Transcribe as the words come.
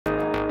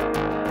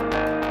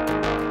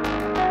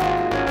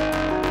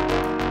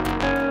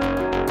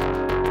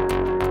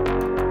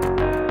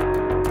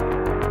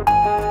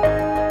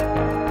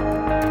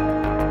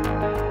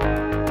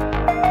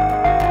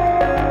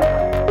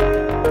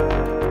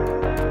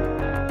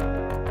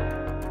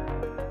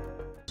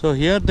So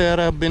here there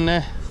have been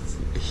a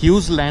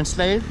huge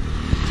landslide.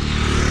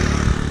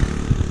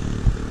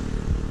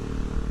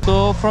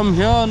 So from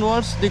here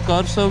onwards the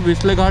curves of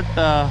Bisle Ghat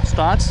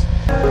starts.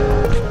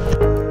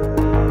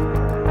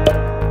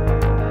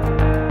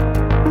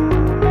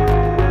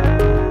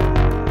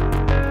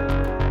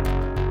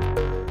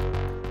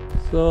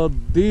 So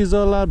these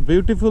all are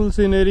beautiful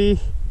scenery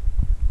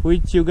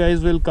which you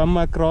guys will come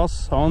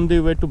across on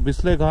the way to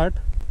Bisle Ghat,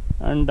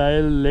 and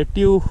I'll let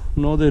you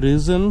know the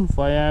reason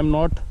why I am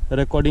not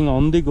recording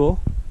on the go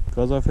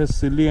because of a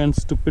silly and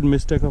stupid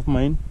mistake of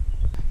mine.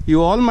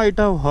 You all might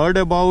have heard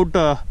about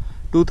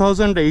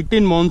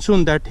 2018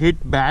 monsoon that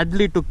hit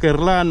badly to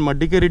Kerala and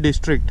Madikeri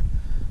district.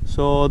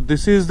 So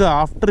this is the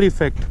after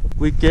effect.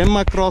 We came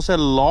across a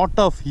lot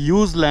of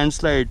huge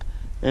landslide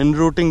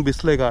enrouting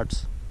Bisle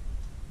Ghats.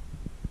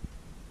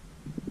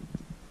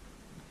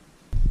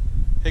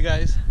 Hey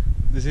guys,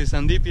 this is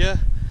Sandeep here,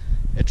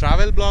 a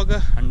travel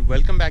blogger, and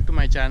welcome back to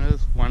my channel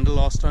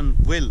Wanderlust on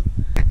Will.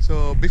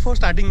 So before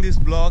starting this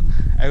blog,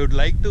 I would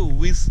like to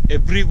wish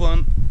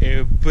everyone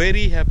a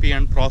very happy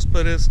and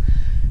prosperous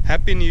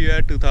Happy New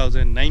Year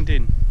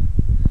 2019.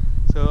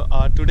 So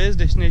today's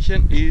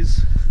destination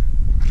is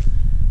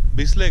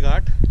Bisle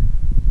Ghat,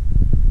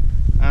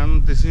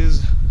 and this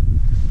is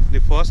the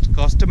first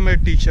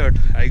custom-made t-shirt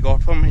I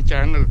got from my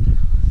channel.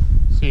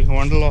 See,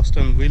 Wanderlust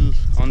on Will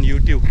on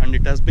YouTube, and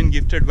it has been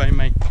gifted by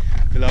my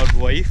beloved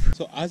wife.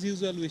 So as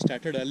usual, we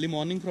started early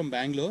morning from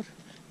Bangalore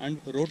and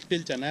rode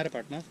till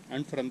Chennai,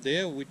 and from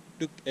there we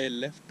took a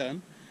left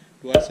turn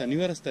towards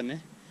Sanivarastane,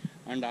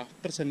 and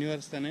after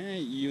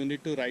Sanivarastane you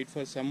need to ride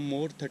for some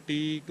more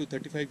 30 to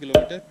 35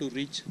 kilometers to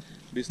reach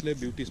Bisle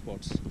Beauty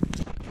Spots.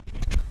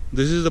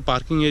 This is the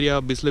parking area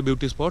of Bisle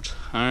Beauty Spots,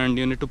 and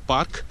you need to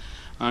park,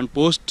 and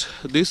post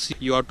this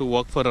you have to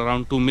walk for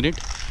around 2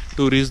 minutes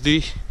to reach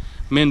the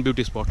main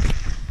beauty spot.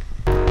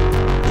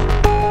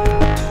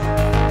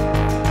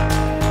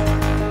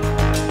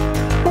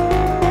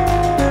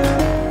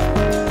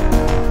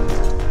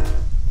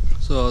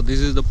 So this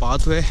is the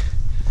pathway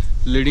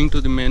leading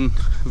to the main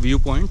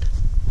viewpoint,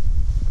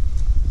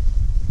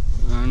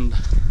 and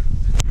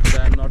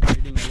I am not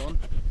riding alone.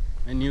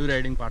 My new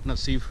riding partner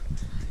Shiv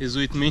is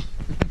with me.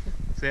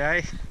 Say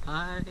hi.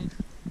 Hi.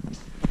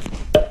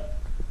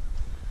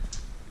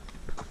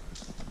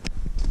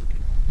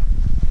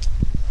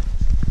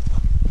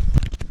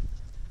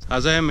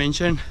 As I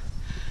mentioned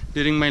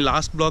during my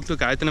last blog to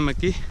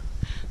Kayathanamakki,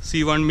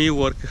 she and me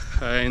work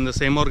in the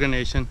same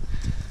organization.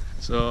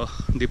 So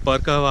the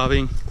perk of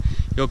having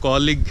your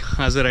colleague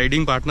as a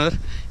riding partner,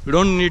 you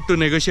don't need to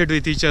negotiate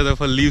with each other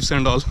for leaves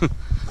and all.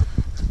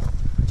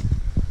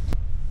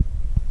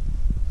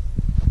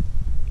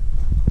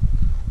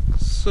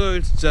 So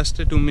it's just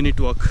a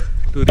 2-minute walk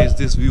to reach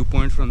this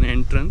viewpoint from the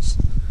entrance,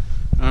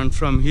 and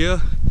from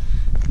here,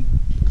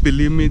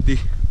 believe me, the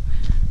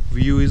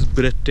view is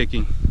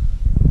breathtaking.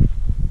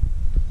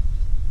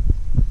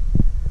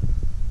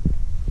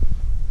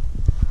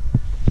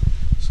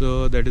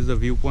 So that is the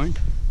viewpoint.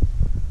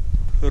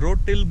 The road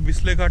till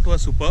Bisle Ghat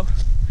was superb.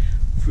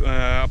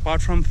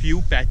 Apart from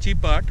few patchy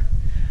part,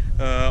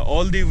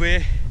 all the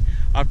way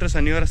after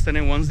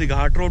Sanivarastane, once the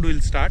ghat road will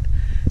start,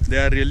 they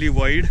are really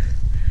wide,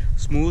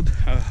 smooth,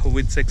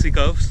 with sexy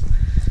curves.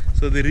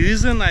 So the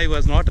reason I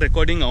was not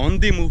recording on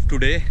the move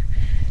today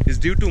is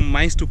due to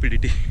my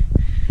stupidity.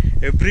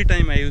 Every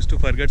time I used to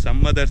forget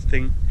some other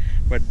thing,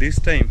 but this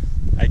time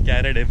I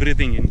carried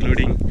everything,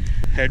 including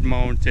head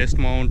mount, chest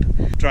mount,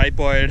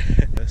 tripod,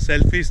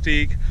 selfie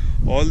stick,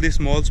 all the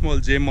small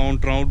J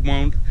mount, round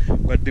mount.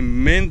 But the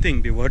main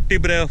thing, the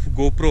vertebrae of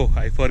GoPro,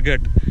 I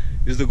forget,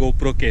 is the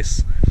GoPro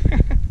case.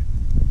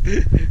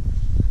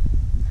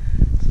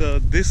 So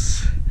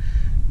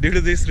due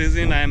to this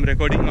reason, I am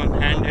recording on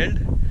handheld.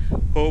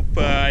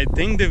 I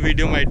think the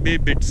video might be a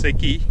bit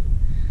shaky,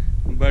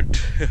 but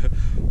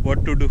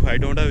what to do? I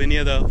don't have any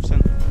other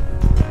option.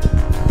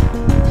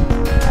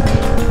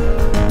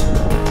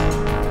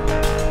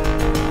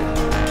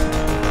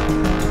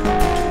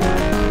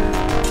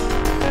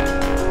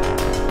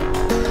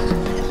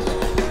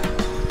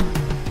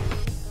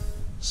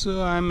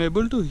 So I am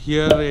able to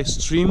hear a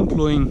stream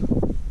flowing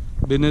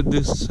beneath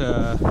this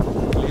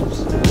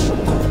cliffs.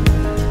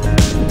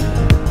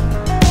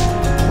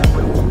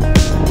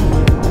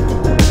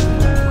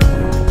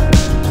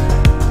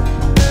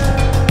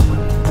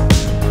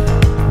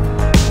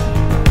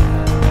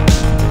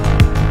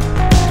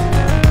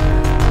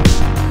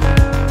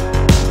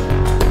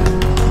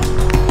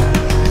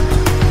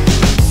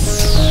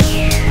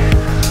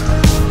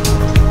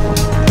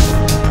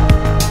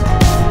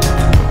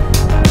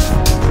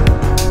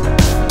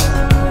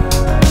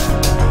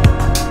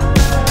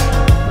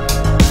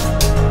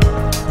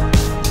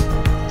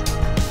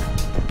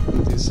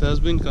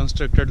 Been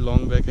constructed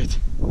long back, I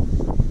think.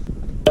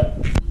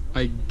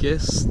 I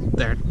guess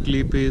that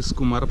cliff is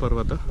Kumara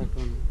Parvatha.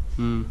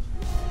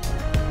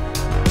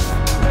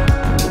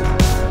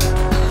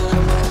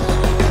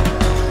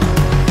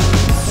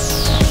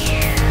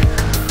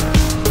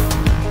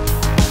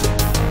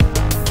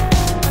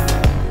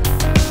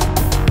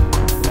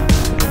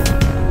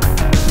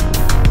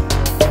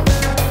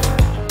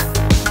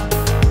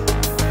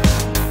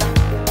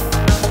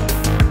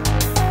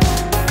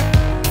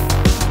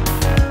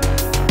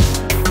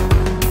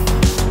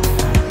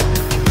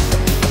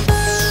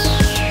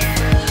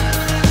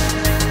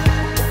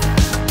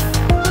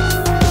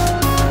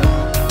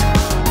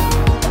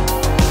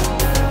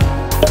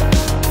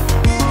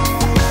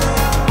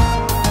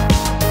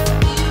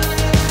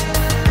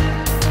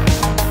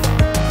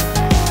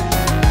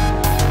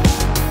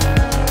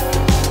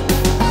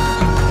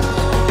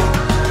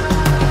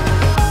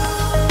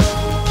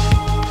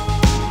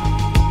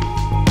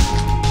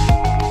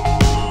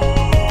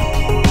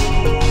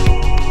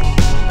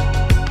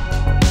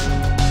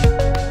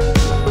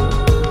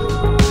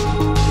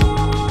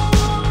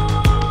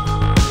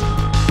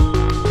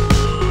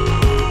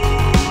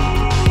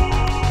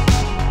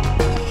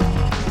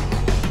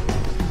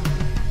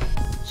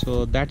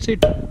 that's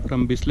it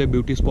from Bisle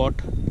Beauty Spot.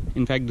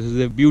 In fact, this is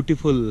a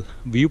beautiful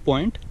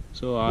viewpoint.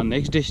 So our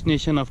next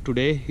destination of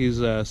today is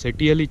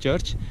Setiali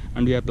Church,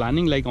 and we are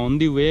planning, like, on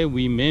the way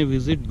we may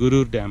visit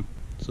Gurur Dam.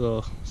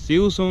 So see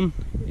you soon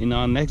in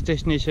our next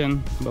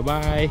destination. Bye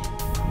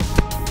bye.